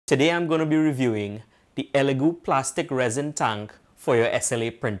Today I'm going to be reviewing the Elegoo Plastic Resin Tank for your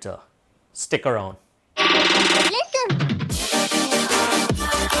SLA printer. Stick around. Listen.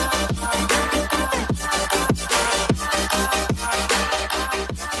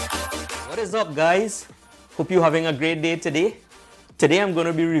 What is up, guys? Hope you're having a great day today. Today I'm going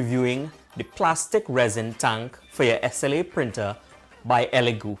to be reviewing the plastic resin tank for your SLA printer by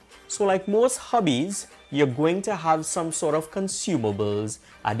Elegoo. So like most hobbies, you're going to have some sort of consumables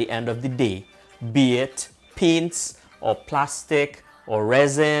at the end of the day, be it paints or plastic or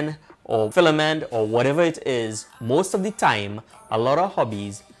resin or filament or whatever it is. Most of the time, a lot of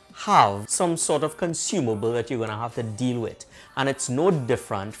hobbies have some sort of consumable that you're going to have to deal with, and it's no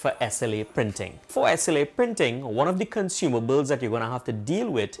different for SLA printing. For SLA printing, one of the consumables that you're going to have to deal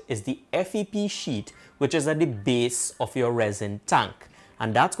with is the FEP sheet, which is at the base of your resin tank.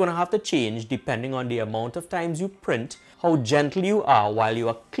 And that's going to have to change depending on the amount of times you print, how gentle you are while you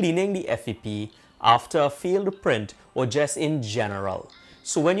are cleaning the FEP after a failed print, or just in general.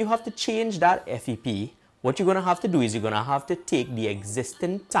 So when you have to change that FEP, what you're going to have to do is you're going to have to take the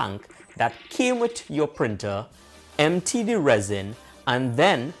existing tank that came with your printer, empty the resin, and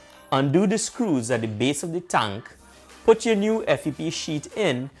then undo the screws at the base of the tank, put your new FEP sheet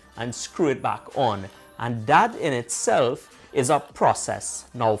in, and screw it back on. And that in itself is a process.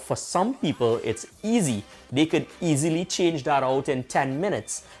 Now for some people it's easy. They could easily change that out in 10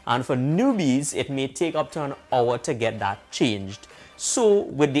 minutes, and for newbies it may take up to an hour to get that changed. So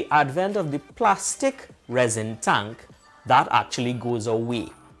with the advent of the plastic resin tank, that actually goes away.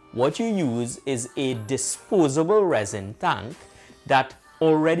 What you use is a disposable resin tank that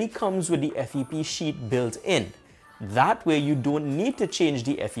already comes with the FEP sheet built in. That way you don't need to change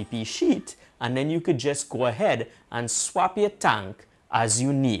the FEP sheet, and then you could just go ahead and swap your tank as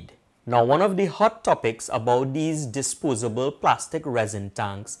you need. Now, one of the hot topics about these disposable plastic resin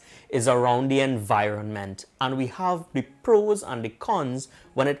tanks is around the environment, and we have the pros and the cons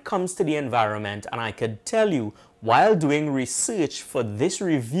when it comes to the environment. And I could tell you, while doing research for this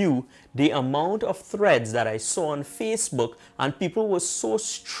review, the amount of threads that I saw on Facebook, and people were so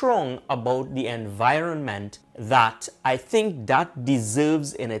strong about the environment that I think that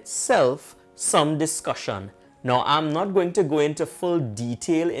deserves in itself some discussion. Now, I'm not going to go into full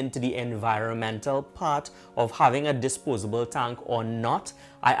detail into the environmental part of having a disposable tank or not.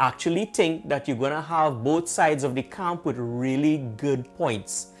 I actually think that you're going to have both sides of the camp with really good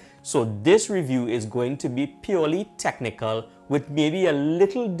points. So this review is going to be purely technical with maybe a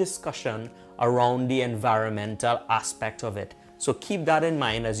little discussion around the environmental aspect of it. So keep that in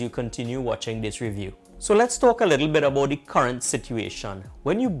mind as you continue watching this review. So let's talk a little bit about the current situation.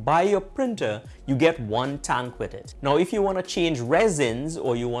 When you buy your printer, you get one tank with it. Now, if you want to change resins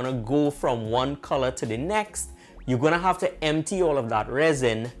or you want to go from one color to the next, you're going to have to empty all of that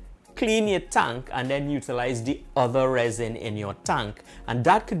resin, clean your tank, and then utilize the other resin in your tank. And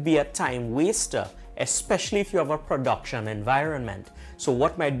that could be a time waster, especially if you have a production environment. So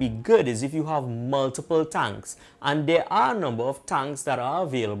what might be good is if you have multiple tanks, and there are a number of tanks that are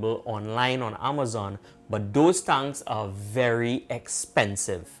available online on Amazon, but those tanks are very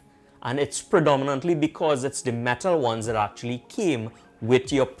expensive. And it's predominantly because it's the metal ones that actually came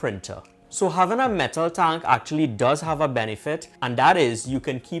with your printer. So having a metal tank actually does have a benefit, and that is you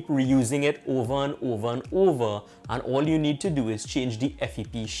can keep reusing it over and over and over, and all you need to do is change the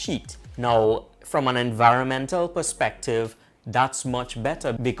FEP sheet. Now, from an environmental perspective, that's much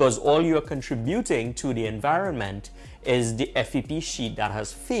better because all you're contributing to the environment is the FEP sheet that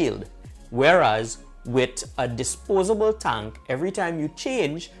has failed. Whereas with a disposable tank, every time you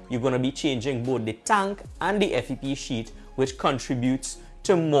change, you're going to be changing both the tank and the FEP sheet, which contributes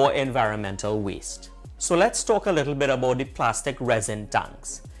to more environmental waste. So let's talk a little bit about the plastic resin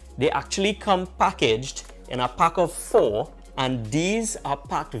tanks. They actually come packaged in a pack of 4, and these are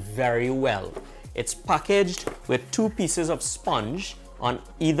packed very well. It's packaged with 2 pieces of sponge on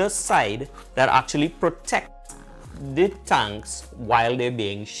either side that actually protect the tanks while they're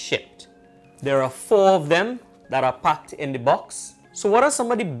being shipped. There are 4 of them that are packed in the box. So what are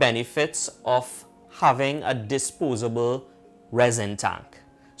some of the benefits of having a disposable resin tank?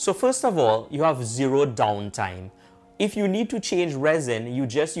 So first of all, you have 0 downtime. If you need to change resin, you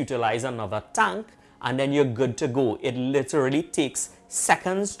just utilize another tank and then you're good to go. It literally takes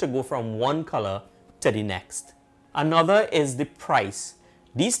seconds to go from one color to the next. Another is the price.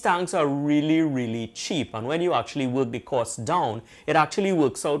 These tanks are really cheap, and when you actually work the cost down, it actually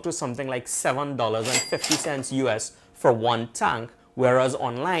works out to something like $7.50 US for one tank, whereas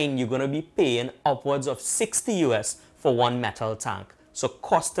online you're going to be paying upwards of $60 US for one metal tank. So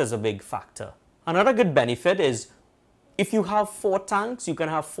cost is a big factor. Another good benefit is If you have 4 tanks, you can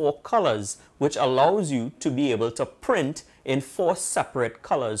have 4 colors, which allows you to be able to print in 4 separate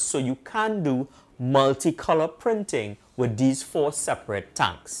colors. So you can do multicolor printing with these 4 separate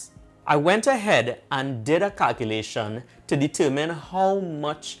tanks. I went ahead and did a calculation to determine how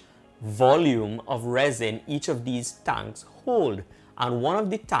much volume of resin each of these tanks hold. And one of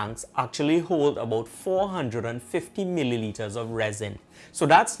the tanks actually hold about 450 milliliters of resin. So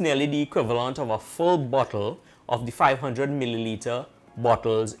that's nearly the equivalent of a full bottle of the 500 milliliter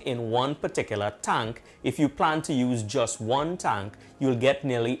bottles in one particular tank. If you plan to use just one tank, you'll get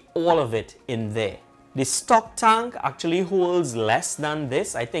nearly all of it in there. The stock tank actually holds less than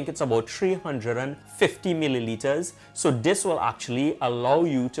this. I think it's about 350 milliliters. So this will actually allow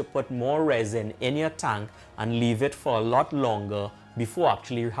you to put more resin in your tank and leave it for a lot longer before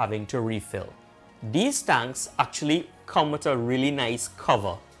actually having to refill. These tanks actually come with a really nice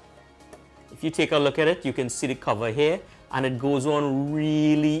cover. If you take a look at it, you can see the cover here, and it goes on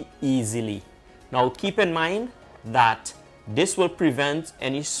really easily. Now keep in mind that this will prevent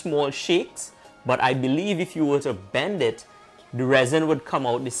any small shakes, but I believe if you were to bend it, the resin would come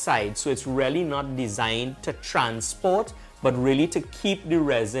out the side. So it's really not designed to transport, but really to keep the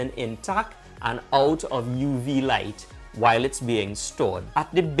resin intact and out of UV light while it's being stored.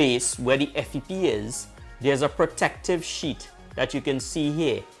 At the base where the FEP is, there's a protective sheet that you can see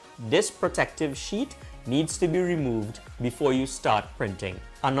here. This protective sheet needs to be removed before you start printing.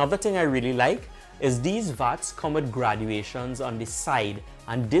 Another thing I really like is these vats come with graduations on the side,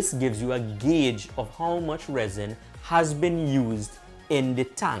 and this gives you a gauge of how much resin has been used in the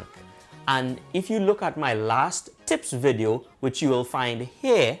tank. And if you look at my last tips video, which you will find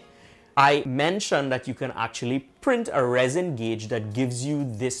here, I mentioned that you can actually print a resin gauge that gives you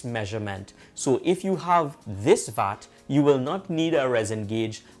this measurement. So if you have this vat, you will not need a resin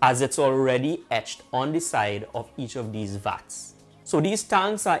gauge as it's already etched on the side of each of these vats. So these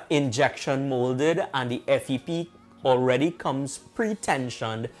tanks are injection molded, and the FEP already comes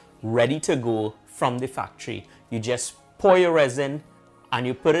pre-tensioned, ready to go from the factory. You just pour your resin and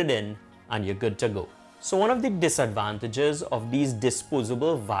you put it in and you're good to go. So one of the disadvantages of these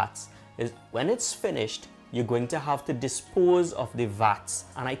disposable vats is when it's finished, you're going to have to dispose of the vats.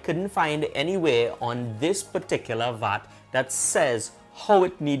 And I couldn't find anywhere on this particular vat that says how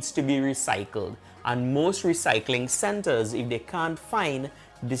it needs to be recycled. And most recycling centers, if they can't find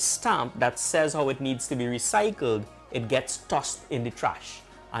the stamp that says how it needs to be recycled, it gets tossed in the trash.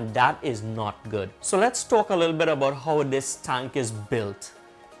 And that is not good. So let's talk a little bit about how this tank is built.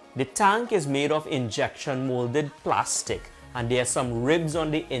 The tank is made of injection molded plastic, and there are some ribs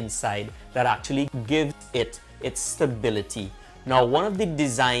on the inside that actually gives it its stability. Now, one of the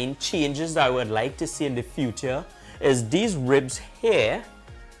design changes that I would like to see in the future is these ribs here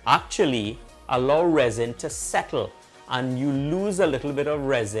actually allow resin to settle, and you lose a little bit of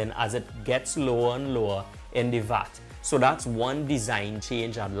resin as it gets lower and lower in the vat. So that's one design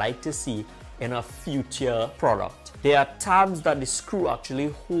change I'd like to see in a future product. There are tabs that the screw actually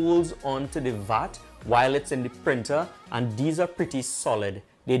holds onto the vat while it's in the printer, and these are pretty solid.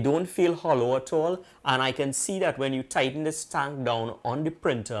 They don't feel hollow at all, and I can see that when you tighten this tank down on the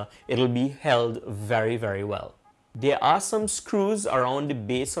printer, it'll be held very, very well. There are some screws around the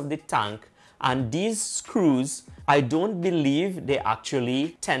base of the tank, and these screws, I don't believe they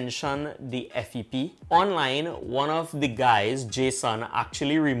actually tension the FEP. Online, one of the guys, Jason,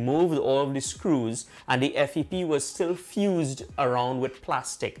 actually removed all of the screws, and the FEP was still fused around with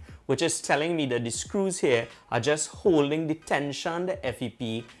plastic, which is telling me that the screws here are just holding the tensioned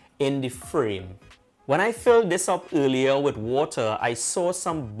FEP in the frame. When I filled this up earlier with water, I saw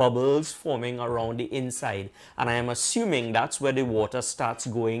some bubbles forming around the inside, and I am assuming that's where the water starts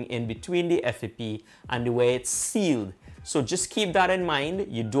going in between the FEP and the way it's sealed. So just keep that in mind.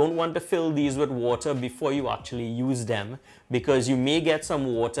 You don't want to fill these with water before you actually use them, because you may get some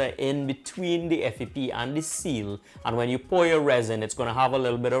water in between the FEP and the seal, and when you pour your resin, it's going to have a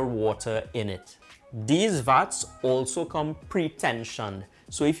little bit of water in it. These vats also come pre-tensioned,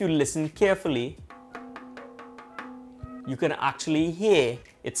 so if you listen carefully, you can actually hear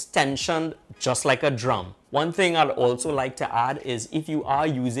it's tensioned just like a drum. One thing I'd also like to add is if you are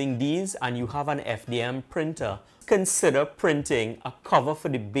using these and you have an FDM printer, consider printing a cover for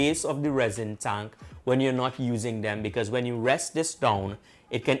the base of the resin tank when you're not using them, because when you rest this down,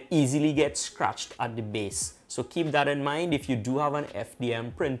 it can easily get scratched at the base. So keep that in mind. If you do have an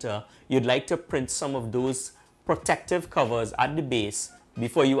FDM printer, you'd like to print some of those protective covers at the base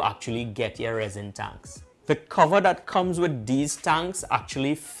before you actually get your resin tanks. The cover that comes with these tanks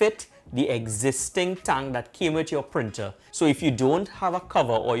actually fit the existing tank that came with your printer. So if you don't have a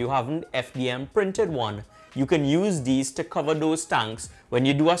cover or you haven't FDM printed one, you can use these to cover those tanks when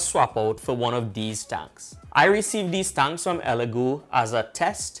you do a swap out for one of these tanks. I received these tanks from Elegoo as a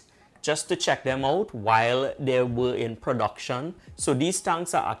test just to check them out while they were in production. So these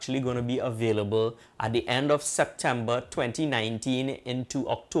tanks are actually going to be available at the end of September 2019 into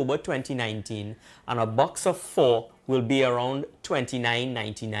October 2019, and a box of 4 will be around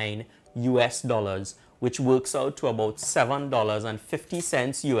 $29.99 US, which works out to about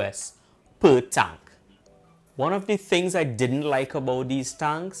 $7.50 US per tank. One of the things I didn't like about these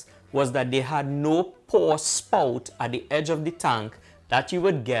tanks was that they had no pour spout at the edge of the tank that you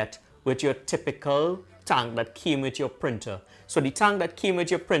would get with your typical tank that came with your printer. So the tank that came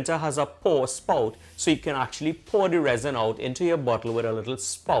with your printer has a pour spout, so you can actually pour the resin out into your bottle with a little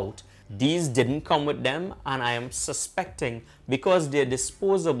spout. These didn't come with them, and I am suspecting because they're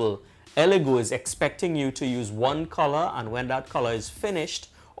disposable, Elegoo is expecting you to use one color, and when that color is finished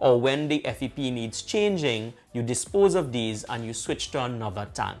or when the FEP needs changing, you dispose of these and you switch to another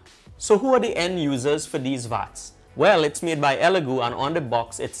tank. So who are the end users for these vats? Well, it's made by Elegoo, and on the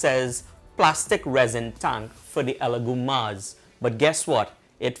box it says Plastic Resin Tank for the Elegoo Mars. But guess what?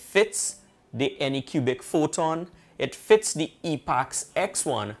 It fits the Anycubic Photon, it fits the Epax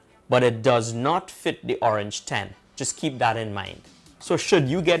X1, but it does not fit the Orange 10. Just keep that in mind. So should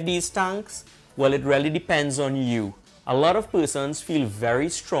you get these tanks? Well, it really depends on you. A lot of persons feel very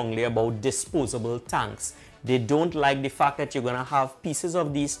strongly about disposable tanks. They don't like the fact that you're going to have pieces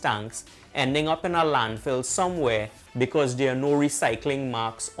of these tanks ending up in a landfill somewhere because there are no recycling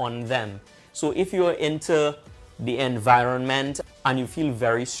marks on them. So if you're into the environment and you feel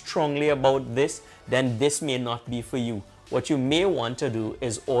very strongly about this, then this may not be for you. What you may want to do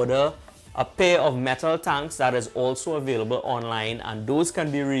is order a pair of metal tanks that is also available online, and those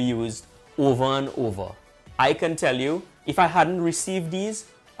can be reused over and over. I can tell you, if I hadn't received these,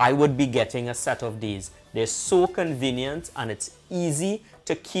 I would be getting a set of these. They're so convenient, and it's easy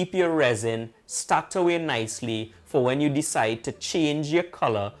to keep your resin stacked away nicely for when you decide to change your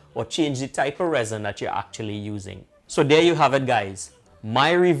color or change the type of resin that you're actually using. So there you have it, guys.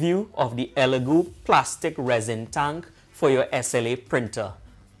 My review of the Elegoo Plastic Resin Tank for your SLA printer.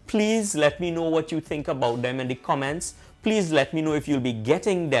 Please let me know what you think about them in the comments. Please let me know if you'll be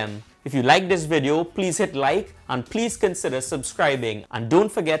getting them. If you like this video, please hit like and please consider subscribing, and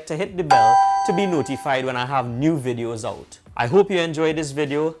don't forget to hit the bell to be notified when I have new videos out. I hope you enjoyed this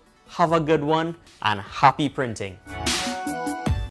video. Have a good one and happy printing.